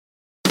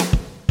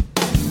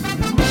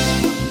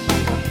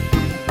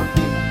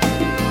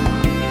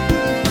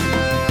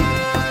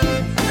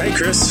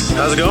Chris.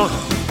 How's it going?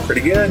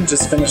 Pretty good.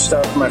 Just finished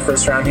up my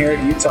first round here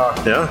at Utah.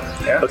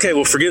 Yeah? Okay,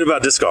 well, forget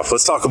about disc golf.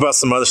 Let's talk about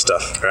some other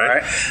stuff,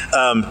 right?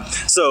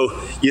 So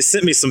you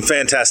sent me some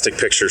fantastic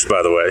pictures,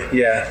 by the way.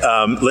 Yeah.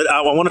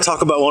 I want to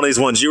talk about one of these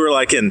ones. You were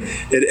like in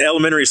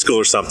elementary school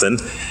or something,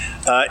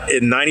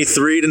 in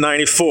 93 to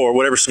 94,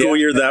 whatever school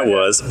year that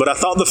was. But I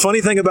thought the funny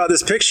thing about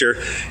this picture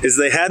is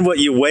they had what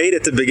you weighed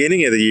at the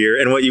beginning of the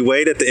year and what you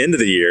weighed at the end of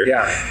the year.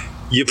 Yeah.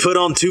 You put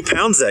on 2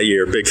 pounds that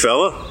year, big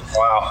fella.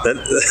 Wow.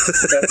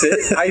 That's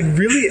it.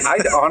 I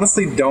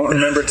honestly don't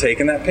remember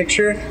taking that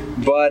picture,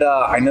 but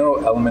I know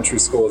elementary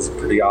school was a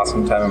pretty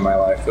awesome time in my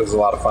life. It was a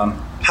lot of fun.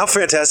 How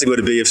fantastic would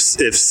it be if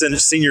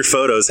senior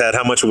photos had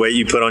how much weight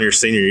you put on your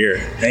senior year?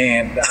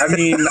 Man, I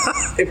mean,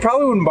 it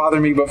probably wouldn't bother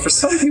me, but for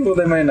some people,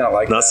 they might not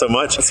like that. Not so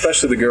much?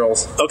 Especially the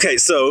girls. Okay,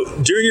 so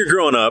during your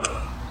growing up,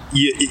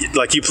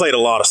 you played a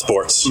lot of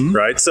sports,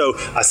 right? So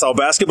I saw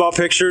basketball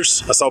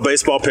pictures, I saw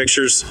baseball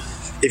pictures.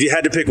 If you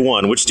had to pick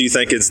one, which do you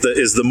think is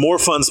the more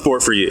fun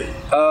sport for you?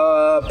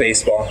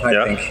 Baseball,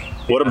 I think.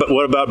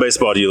 What about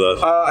baseball do you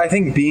love? I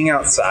think being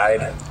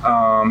outside,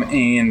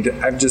 and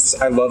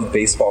I love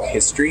baseball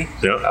history.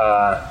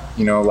 Yeah.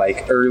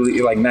 Like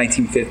early, like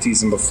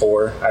 1950s and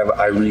before.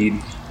 I read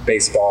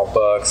baseball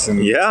books and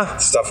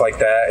stuff like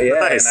that.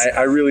 Yeah, nice. And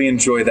I really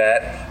enjoy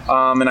that.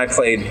 And I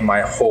played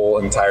my whole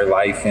entire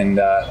life and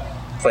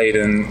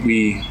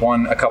we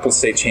won a couple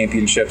state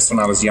championships when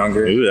I was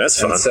younger. Ooh,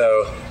 that's fun. And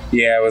so,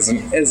 yeah, it was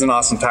an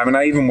awesome time. And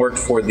I even worked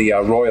for the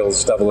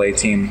Royals AA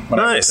team when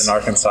I was in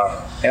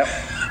Arkansas. Yep.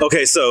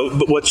 Okay, so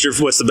what's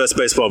the best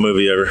baseball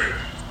movie ever?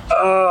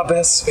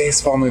 Best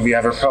baseball movie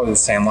ever, probably The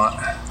Sandlot.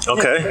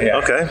 Okay, Yeah.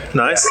 Okay,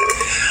 nice.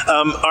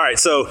 All right,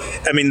 so,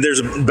 I mean,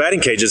 there's batting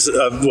cages,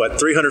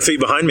 300 feet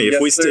behind me. If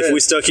we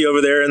stuck you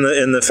over there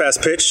in the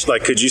fast pitch,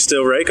 like, could you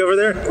still rake over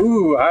there?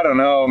 Ooh, I don't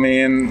know,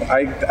 man.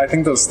 I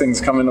think those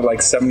things come into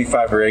like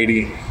 75 or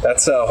 80.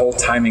 That's a whole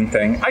timing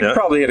thing. I could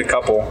probably hit a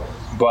couple,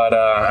 but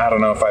I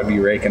don't know if I'd be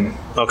raking.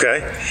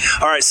 Okay.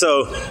 All right.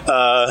 So,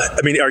 I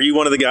mean, are you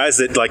one of the guys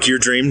that, like, your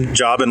dream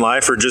job in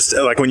life, or just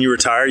like when you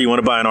retire, you want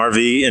to buy an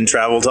RV and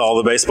travel to all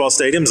the baseball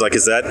stadiums? Like,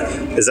 is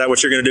that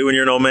what you're going to do when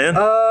you're an old man?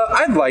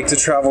 I'd like to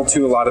travel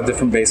to a lot of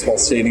different baseball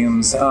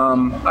stadiums.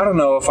 I don't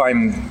know if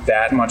I'm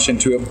that much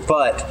into it,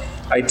 but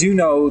I do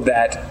know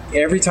that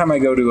every time I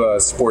go to a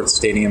sports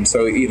stadium,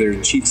 so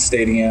either Chiefs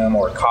Stadium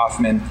or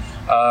Kauffman,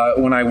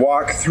 when I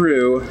walk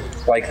through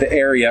like the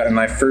area and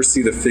I first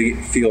see the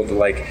field,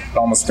 like it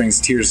almost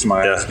brings tears to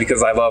my eyes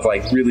because I love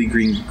like really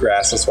green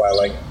grass. That's why I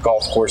like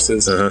golf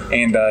courses,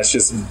 and it's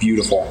just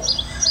beautiful.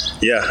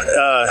 Yeah,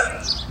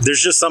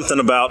 there's just something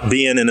about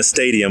being in a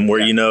stadium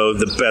where you know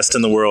the best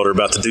in the world are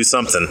about to do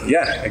something.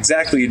 Yeah,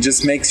 exactly. It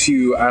just makes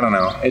you, I don't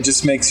know, it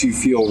just makes you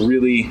feel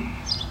really,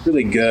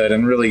 really good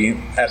and really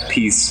at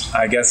peace.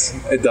 I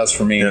guess it does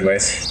for me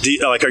anyways.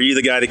 Are you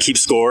the guy to keep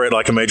score at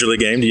like a major league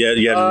game? Do you have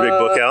your big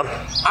book out?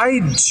 I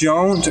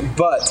don't,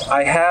 but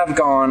I have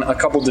gone a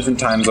couple different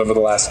times over the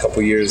last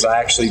couple years. I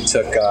actually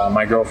took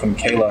my girlfriend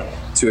Kayla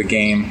to a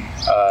game,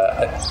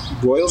 a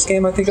Royals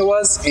game I think it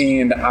was,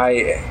 and I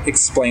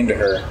explained to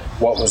her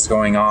what was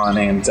going on,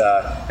 and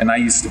I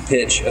used to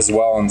pitch as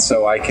well, and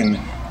so I can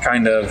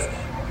kind of,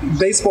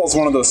 baseball is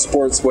one of those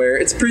sports where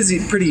it's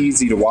pretty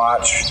easy to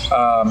watch,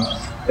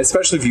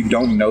 especially if you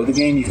don't know the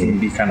game. You can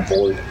be kind of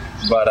bored,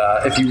 but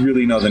if you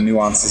really know the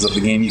nuances of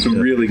the game, you can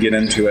really get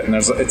into it, and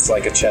it's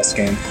like a chess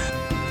game.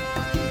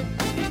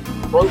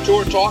 Pro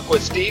Tour Talk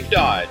with Steve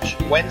Dodge,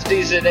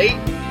 Wednesdays at 8.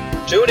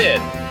 Tune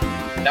in.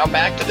 Now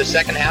back to the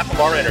second half of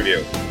our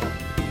interview.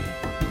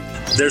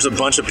 There's a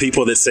bunch of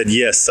people that said,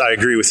 yes, I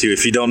agree with you.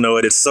 If you don't know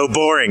it, it's so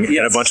boring. Yes.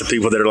 And a bunch of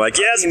people that are like,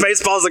 yes,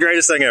 baseball's the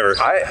greatest thing ever.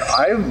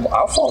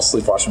 I'll fall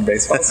asleep watching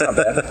baseball. It's not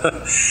bad.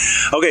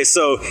 Okay,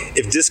 so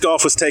if disc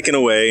golf was taken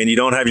away and you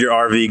don't have your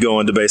RV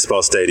going to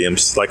baseball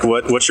stadiums, like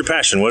what's your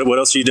passion? What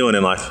else are you doing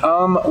in life?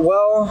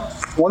 Well,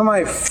 one of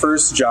my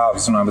first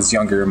jobs when I was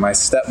younger, my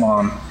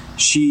stepmom,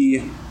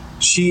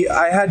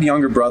 I had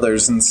younger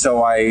brothers, and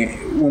so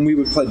when we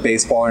would play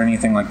baseball or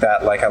anything like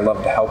that, like I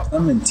loved to help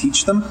them and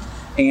teach them.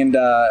 And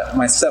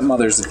my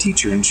stepmother's a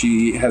teacher, and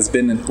she has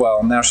been,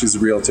 now she's a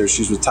realtor,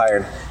 she's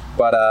retired,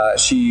 but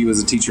she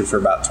was a teacher for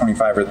about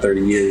 25 or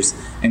 30 years,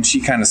 and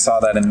she kind of saw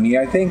that in me,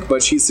 I think,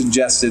 but she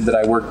suggested that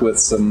I work with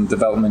some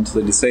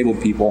developmentally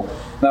disabled people.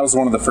 And that was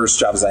one of the first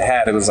jobs I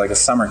had. It was like a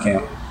summer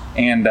camp,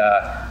 and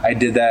I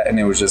did that, and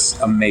it was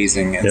just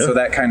amazing. And so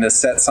that kind of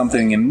set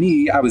something in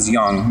me. I was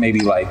young, maybe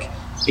like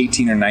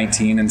 18 or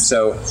 19, and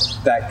so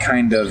that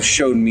kind of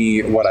showed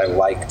me what I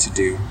like to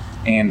do.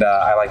 And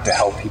I like to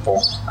help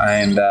people,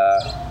 and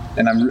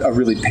I'm a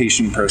really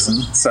patient person,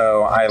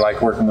 so I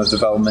like working with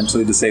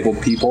developmentally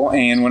disabled people.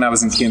 And when I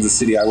was in Kansas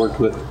City, I worked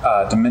with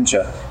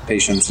dementia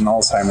patients and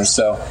Alzheimer's.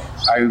 So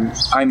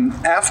I'm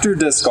after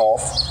disc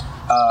golf,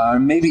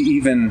 maybe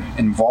even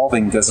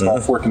involving disc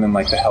golf, working in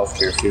like the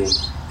healthcare field.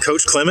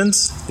 Coach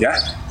Clemens? Yeah.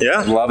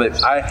 Love it.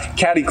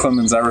 Caddy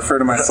Clemens, I refer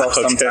to myself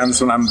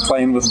sometimes when I'm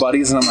playing with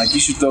buddies, and I'm like, you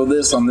should throw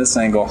this on this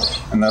angle.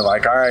 And they're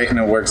like, all right, and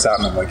it works out.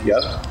 And I'm like,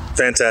 yep.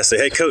 Fantastic.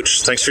 Hey,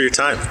 Coach, thanks for your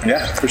time.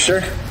 Yeah, for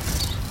sure.